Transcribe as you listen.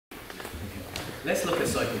let's look at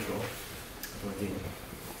side control for Dean.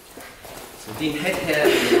 So Dean, head here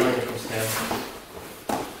and line across here.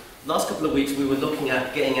 Last couple of weeks we were looking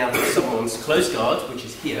at getting out of someone's close guard, which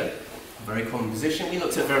is here, a very common position. We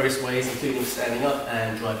looked at various ways, including standing up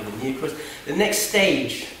and driving the knee across. The next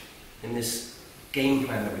stage in this game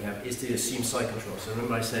plan that we have is to assume side control. So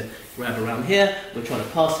remember I said grab around here, we're trying to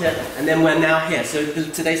pass here, and then we're now here. So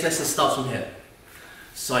today's lesson starts from here.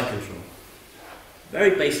 Side control.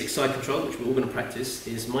 Very basic side control, which we're all going to practice,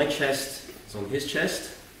 is my chest is on his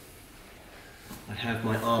chest. I have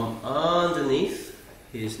my arm underneath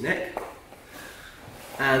his neck.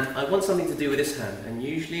 And I want something to do with this hand. And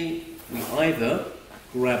usually we either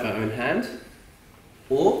grab our own hand,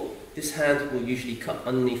 or this hand will usually cut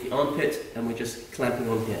underneath the armpit and we're just clamping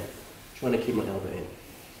on here, trying to keep my elbow in.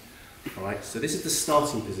 Alright, so this is the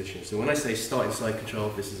starting position. So when I say start in side control,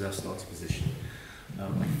 this is our starting position.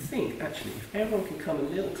 I think, actually, if everyone can come a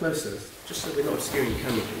little closer, just so we're not obscuring the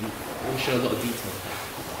camera, I want to show a lot of detail.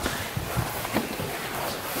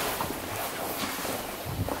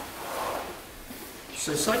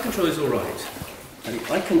 So side control is alright.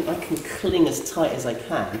 I can cling as tight as I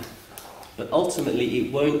can, but ultimately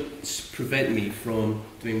it won't prevent me from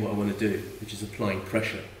doing what I want to do, which is applying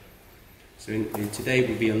pressure. So today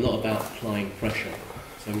will be a lot about applying pressure.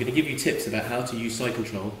 So I'm going to give you tips about how to use side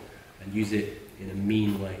control and use it in a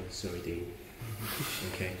mean way. Sorry, Dean.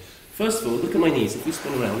 Okay. First of all, look at my knees. If we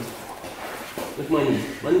spin around, look at my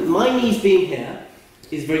knees. My knees being here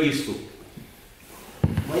is very useful.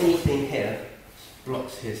 My knees being here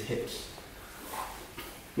blocks his hips.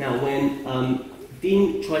 Now, when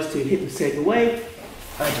Dean tries to hip escape away,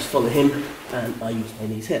 I just follow him and I use my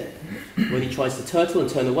knees here. When he tries to turtle and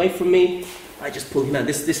turn away from me, I just pull him out.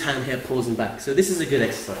 This hand here pulls him back. So this is a good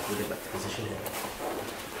exercise. We'll get back to position here.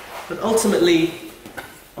 But ultimately,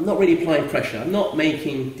 I'm not really applying pressure. I'm not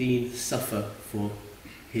making Dean suffer for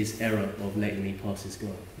his error of letting me pass his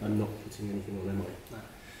guard. I'm not putting anything on him.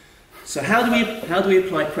 So how do we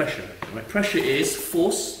apply pressure? Right, pressure is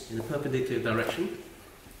force in a perpendicular direction.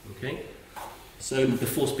 Okay? So the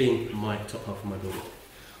force being my top half of my body.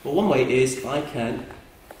 Well, one way is I can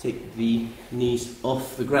take the knees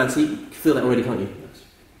off the ground. See, you can feel that already, can't you?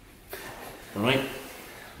 Alright?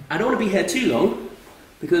 I don't want to be here too long,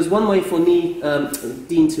 because one way for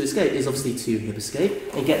Dean to escape is obviously to hip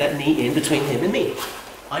escape and get that knee in between him and me.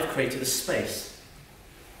 I've created a space.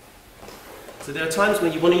 So there are times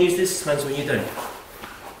when you want to use this, times when you don't.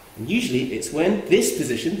 And usually it's when this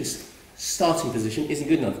position, this starting position, isn't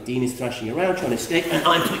good enough. Dean is thrashing around, trying to escape, and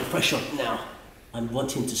I'm putting pressure on now. I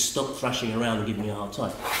want him to stop thrashing around and giving me a hard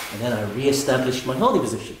time. And then I re-establish my holding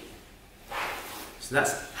position. So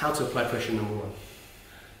that's how to apply pressure number one.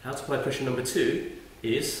 How to apply pressure number two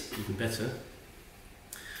is, even better,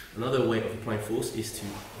 another way of applying force is to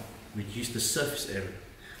reduce the surface area.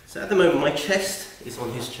 So at the moment my chest is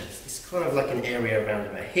on his chest. It's kind of like an area around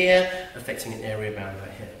about here, affecting an area around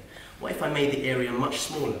about here. What if I made the area much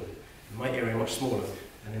smaller? My area much smaller,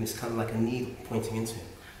 and then it's kind of like a needle pointing into him.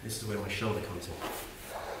 This is where my shoulder comes in.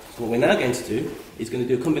 So what we're now going to do is going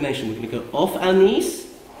to do a combination. We're going to go off our knees,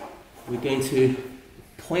 we're going to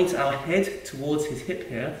point our head towards his hip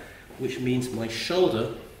here, which means my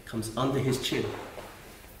shoulder comes under his chin.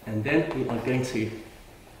 And then we are going to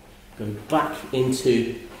go back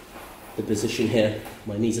into the position here.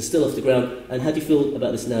 My knees are still off the ground. And how do you feel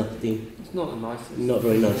about this now, Dean? It's not nice. Not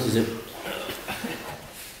very nice, is it?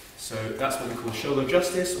 So that's what we call shoulder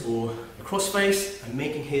justice, or a crossface. I'm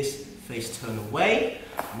making his face turn away.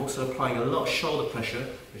 I'm also applying a lot of shoulder pressure,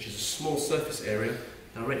 which is a small surface area,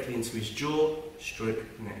 directly into his jaw, stroke,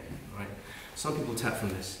 neck. Right? Some people tap from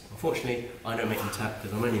this. Unfortunately, I don't make them tap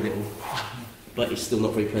because I'm only little, but it's still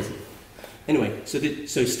not very pleasant. Anyway,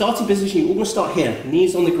 so starting position, we're going to start here.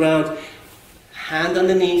 Knees on the ground, hand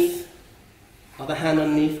underneath, other hand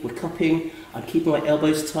underneath. We're cupping. I'm keeping my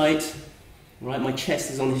elbows tight. Right, my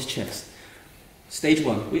chest is on his chest. Stage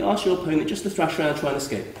one, we ask your opponent just to thrash around, try and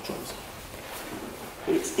escape.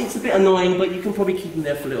 It's a bit annoying, but you can probably keep him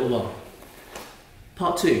there for a little while.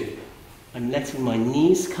 Part two, I'm letting my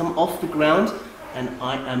knees come off the ground and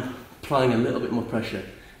I am applying a little bit more pressure.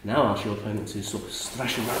 Now ask your opponent to sort of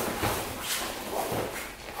thrash around.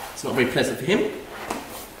 It's not very pleasant for him.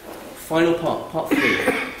 Final part, part three.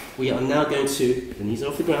 We are now going to, the knees are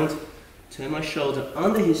off the ground, turn my shoulder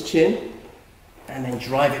under his chin, and then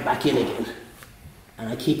drive it back in again. And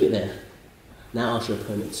I keep it there. Now ask your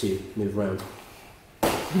opponent to move around.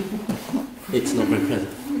 It's not very pleasant.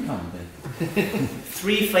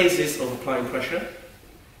 Three phases of applying pressure.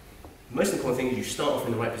 The most important thing is you start off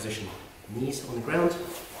in the right position. Knees on the ground,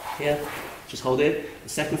 here, just hold it. The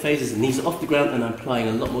second phase is the knees are off the ground and I'm applying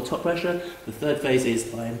a lot more top pressure. The third phase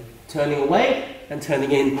is I'm turning away and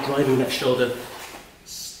turning in, driving that shoulder,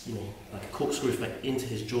 you know, like a corkscrew effect into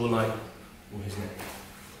his jawline or his neck.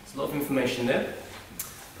 There's a lot of information there.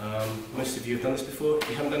 Most of you have done this before. If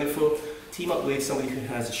you haven't done it before, team up with somebody who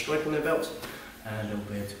has a stripe on their belt and they'll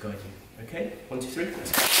be able to guide you. Okay, 1, 2, 3,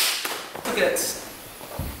 let's go.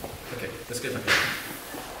 Okay, let's go back.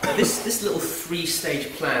 Now this little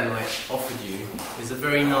 3-stage plan I offered you is a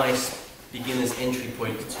very nice beginner's entry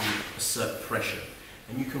point to assert pressure.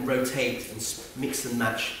 And you can rotate and mix and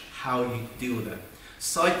match how you deal with that.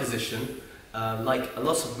 Side position, like a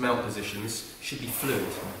lot of mount positions, should be fluid.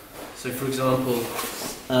 So for example,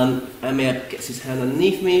 Amir gets his hand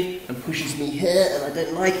underneath me and pushes me here and I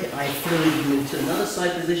don't like it. I fluidly move to another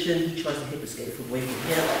side position. He tries to hip escape away from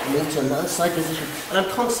here. I move to another side position. And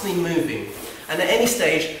I'm constantly moving. And at any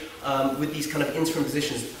stage, with these kind of interim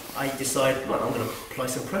positions, I decide, well, I'm going to apply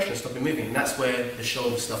some pressure and stop it moving. And that's where the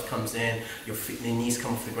shoulder stuff comes in, your knees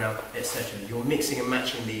come off the ground, etc. You're mixing and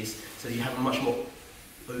matching these so you have a much more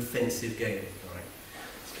offensive game. All right.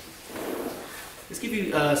 Let's give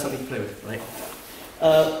you something to play with, right?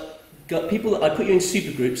 I put you in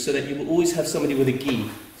super groups so that you will always have somebody with a gi.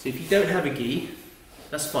 So if you don't have a gi,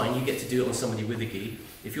 that's fine, you get to do it on somebody with a gi.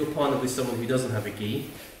 If you're partnered with someone who doesn't have a gi,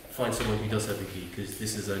 find someone who does have a gi, because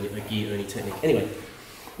this is only a gi-only technique. Anyway,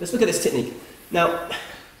 let's look at this technique. Now,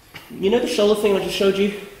 you know the shoulder thing I just showed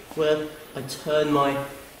you, where I turn my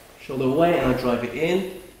shoulder away and I drive it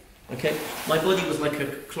in? Okay, my body was like a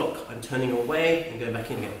clock. I'm turning away and going back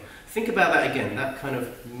in again. Think about that again, that kind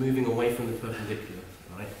of moving away from the perpendicular.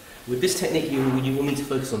 Right? With this technique, you will need to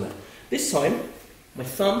focus on that. This time, my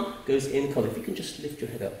thumb goes in the collar. If you can just lift your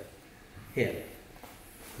head up. Here.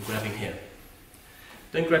 I'm grabbing here.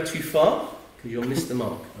 Don't grab too far, because you'll miss the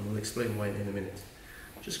mark, and we'll explain why in a minute.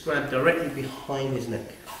 Just grab directly behind his neck.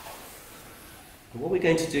 And what we're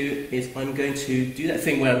going to do is I'm going to do that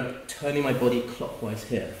thing where I'm turning my body clockwise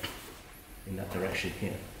here, in that direction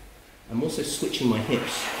here. I'm also switching my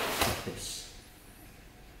hips like this.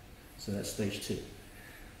 So that's stage 2.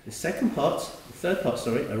 The third part,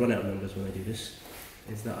 I run out of numbers when I do this,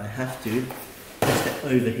 is that I have to step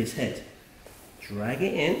over his head. Drag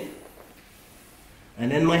it in,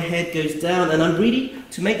 and then my head goes down, and I'm really,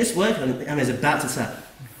 to make this work, and it's about to tap,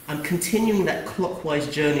 I'm continuing that clockwise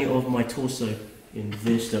journey of my torso in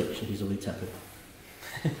this direction. He's already tapping.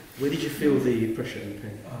 Where did you feel the pressure and the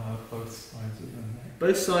pain? Both sides of the neck.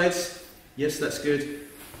 Both sides, yes, that's good.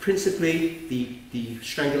 Principally, the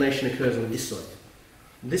strangulation occurs on this side.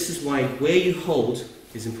 This is why where you hold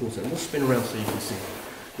is important. We'll spin around so you can see.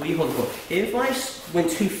 Where you hold the ball. If I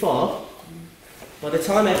went too far, by the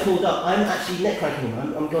time I pulled up, I'm actually neck cranking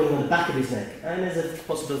him. I'm going on the back of his neck. And there's a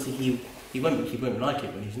possibility he won't like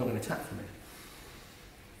it, but he's not going to tap for me.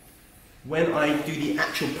 When I do the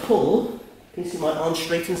actual pull, you can see my arm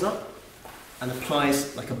straightens up and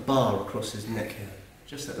applies like a bar across his neck here.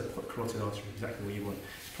 Just at the carotid artery, exactly where you want.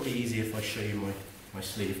 It's probably easier if I show you my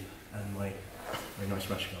sleeve and my nice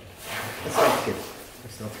rash guard.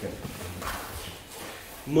 Let's start again.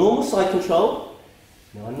 Normal side control.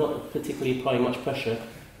 Now I'm not particularly applying much pressure.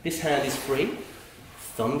 This hand is free.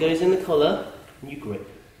 Thumb goes in the collar and you grip.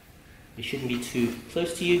 It shouldn't be too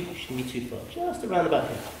close to you, it shouldn't be too far. Just around about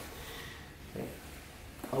here. Okay.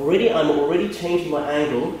 I'm already changing my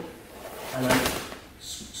angle and I'm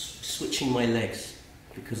switching my legs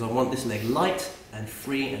because I want this leg light and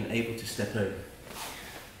free and able to step over.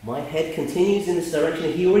 My head continues in this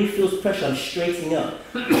direction. He already feels pressure. I'm straightening up.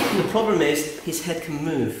 The problem is his head can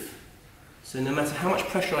move. So no matter how much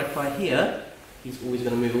pressure I apply here, he's always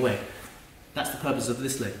going to move away. That's the purpose of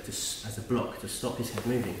this leg, as a block, to stop his head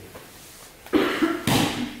moving.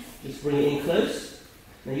 Just bring it in close.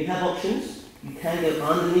 Now you have options. You can go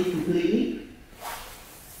underneath completely,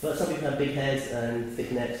 but some people have big heads and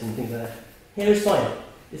thick necks and things like that. Here is fine.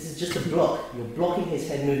 This is just a block. You're blocking his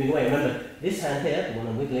head moving away. Remember, this hand here, the one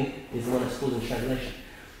I'm wiggling, is the one that's causing strangulation.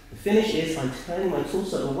 The finish is I'm turning my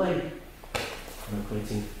torso away and I'm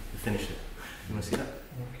creating the finish. You want to see that?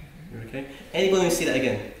 Okay. You're okay? Anybody want to see that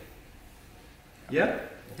again? Yeah?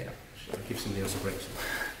 Yeah. I'll give somebody else a break.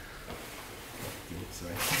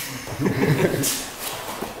 Sorry.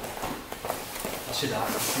 I should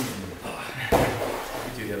ask.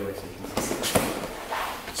 Do the other way so you can see.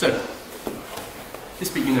 So, this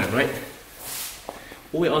bit you know, right?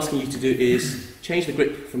 All we're asking you to do is change the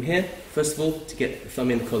grip from here, first of all, to get the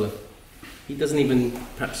thumb in the collar. He doesn't even,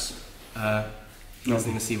 perhaps, doesn't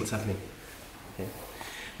even see what's happening. Okay.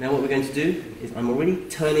 Now what we're going to do is I'm already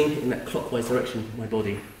turning in that clockwise direction with my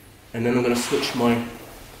body, and then I'm going to switch my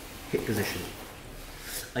hip position.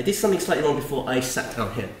 I did something slightly wrong before. I sat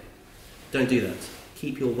down here. Don't do that.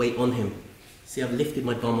 Keep your weight on him. See, I've lifted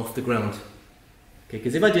my bum off the ground. Okay,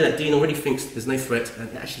 because if I do that, Dean already thinks there's no threat,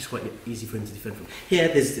 and actually it's quite easy for him to defend from. Here,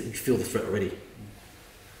 you feel the threat already.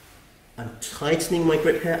 I'm tightening my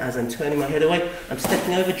grip here as I'm turning my head away. I'm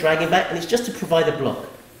stepping over, dragging back, and it's just to provide a block.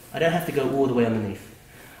 I don't have to go all the way underneath.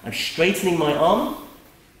 I'm straightening my arm.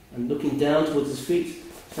 I'm looking down towards his feet,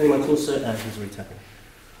 turning my torso, and he's already tapping.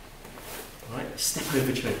 Alright, step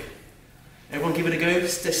over choke. Everyone give it a go.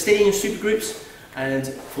 Stay in your super groups. And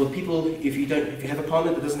for people, if you have a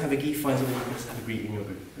partner that doesn't have a gi, find someone who does have a gi in your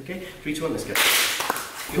group. Okay? 3, 2, 1, let's go.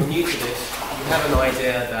 If you're new to this, you have an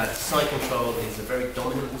idea that side control is a very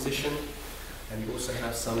dominant position, and you also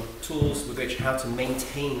have some tools with which how to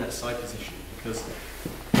maintain that side position. Because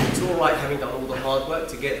it's all right having done all the hard work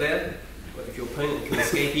to get there, but if your opponent can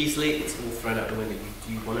escape easily, it's all thrown out the window.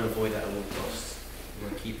 You want to avoid that at all costs. You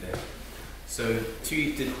want to keep there. So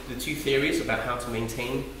the two theories about how to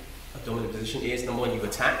maintain a dominant position is, number one, you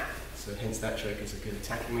attack, so hence that choke is a good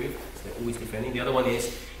attacking move, so they're always defending. The other one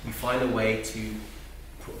is you find a way to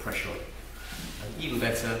put pressure on. And even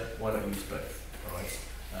better, why not use both? Alright?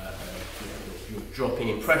 You're dropping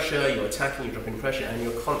in pressure, you're attacking, you're dropping pressure, and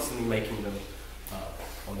you're constantly making them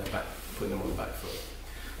on their back, putting them on the back foot.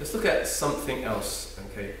 Let's look at something else.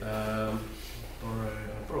 Okay,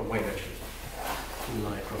 borrow Wayne actually.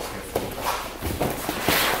 Lie across here.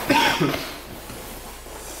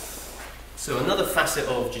 So another facet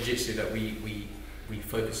of jiu-jitsu that we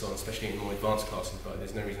focus on, especially in more advanced classes, but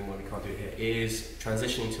there's no reason why we can't do it here, is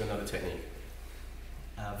transitioning to another technique.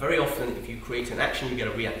 Very often, if you create an action, you get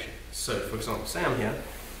a reaction. So, for example, say I'm here,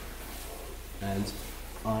 and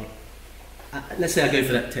let's say I go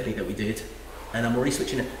for that technique that we did, and I'm already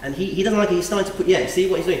switching it, and he doesn't like it, he's starting to put, see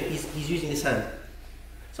what he's doing? He's using this hand.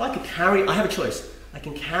 So I have a choice. I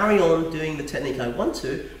can carry on doing the technique I want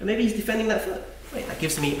to, and maybe he's defending that foot. Great, that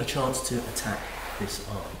gives me a chance to attack this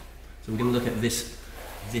arm. So we're going to look at this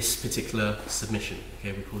particular submission.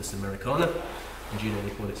 Okay, we call this americana, and you know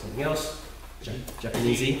we call it something else,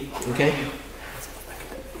 Japanesey. Okay.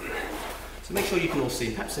 So make sure you can all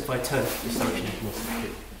see. Perhaps if I turn this direction, you can all see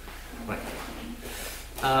it. Right.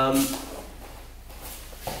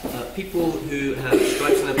 People who have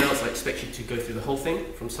stripes on their belts, I expect you to go through the whole thing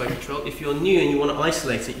from side control. If you're new and you want to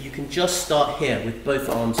isolate it, you can just start here with both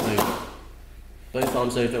arms over. Both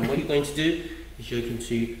arms over, and what you're going to do is you're going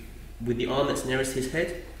to, with the arm that's nearest his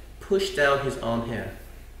head, push down his arm here.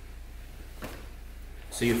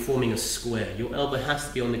 So you're forming a square. Your elbow has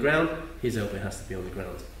to be on the ground, his elbow has to be on the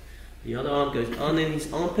ground. The other arm goes underneath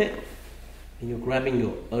his armpit, and you're grabbing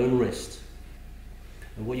your own wrist.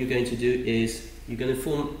 And what you're going to do is, you're going to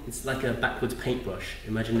form, it's like a backwards paintbrush.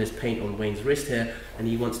 Imagine there's paint on Wayne's wrist here, and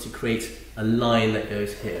he wants to create a line that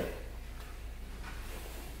goes here.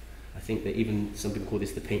 I think that even some people call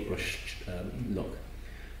this the paintbrush lock.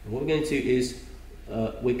 And what we're going to do is,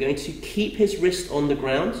 we're going to keep his wrist on the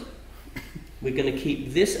ground. We're going to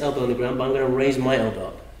keep this elbow on the ground, but I'm going to raise my elbow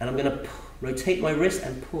up. And I'm going to rotate my wrist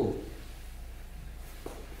and pull.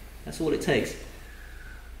 That's all it takes.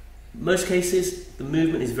 Most cases, the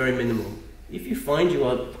movement is very minimal. If you find you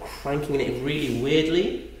are cranking it really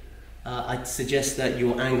weirdly, I'd suggest that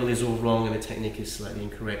your angle is all wrong and the technique is slightly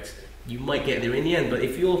incorrect. You might get there in the end, but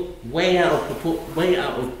if you're way out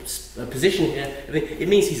of position here, it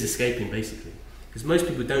means he's escaping basically. Because most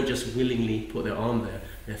people don't just willingly put their arm there.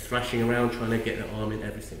 They're thrashing around trying to get their arm in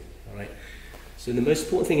everything. All right. So the most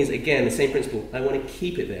important thing is, again, the same principle. I want to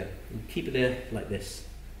keep it there. Keep it there like this.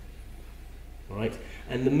 All right.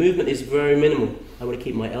 And the movement is very minimal. I want to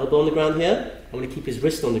keep my elbow on the ground here. I want to keep his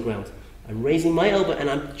wrist on the ground. I'm raising my elbow and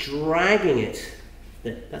I'm dragging it.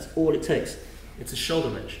 There. That's all it takes. It's a shoulder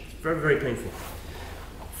wrench. It's very, very painful.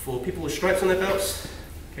 For people with stripes on their belts,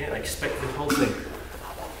 okay, I expect the whole thing.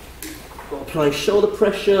 Applying shoulder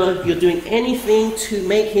pressure. You're doing anything to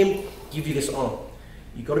make him give you this arm.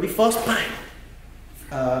 You've got to be fast. Bang!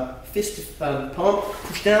 Fist, palm,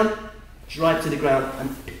 push down, drive to the ground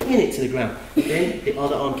and pin it to the ground. Then the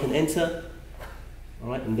other arm can enter.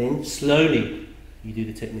 Alright, and then slowly you do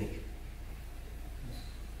the technique.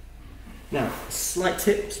 Now, slight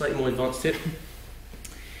tip, slightly more advanced tip.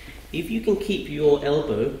 If you can keep your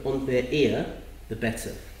elbow on their ear, the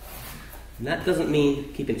better. And that doesn't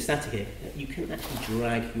mean keeping it static here. You can actually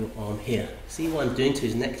drag your arm here. See what I'm doing to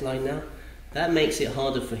his neckline now? That makes it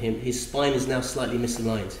harder for him. His spine is now slightly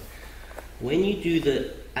misaligned. When you do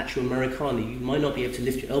the actual americana, you might not be able to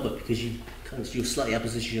lift your elbow because you're slightly out of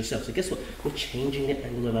position yourself. So guess what? We're changing the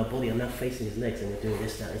angle of our body. I'm now facing his legs and we're doing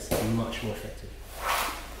this now. It's much more effective.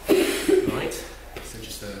 Alright? So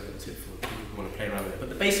just a little tip for people who want to play around with it. But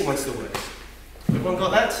the basic one still works. Everyone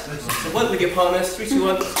got that? So work with your partners. 3, 2,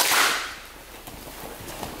 1.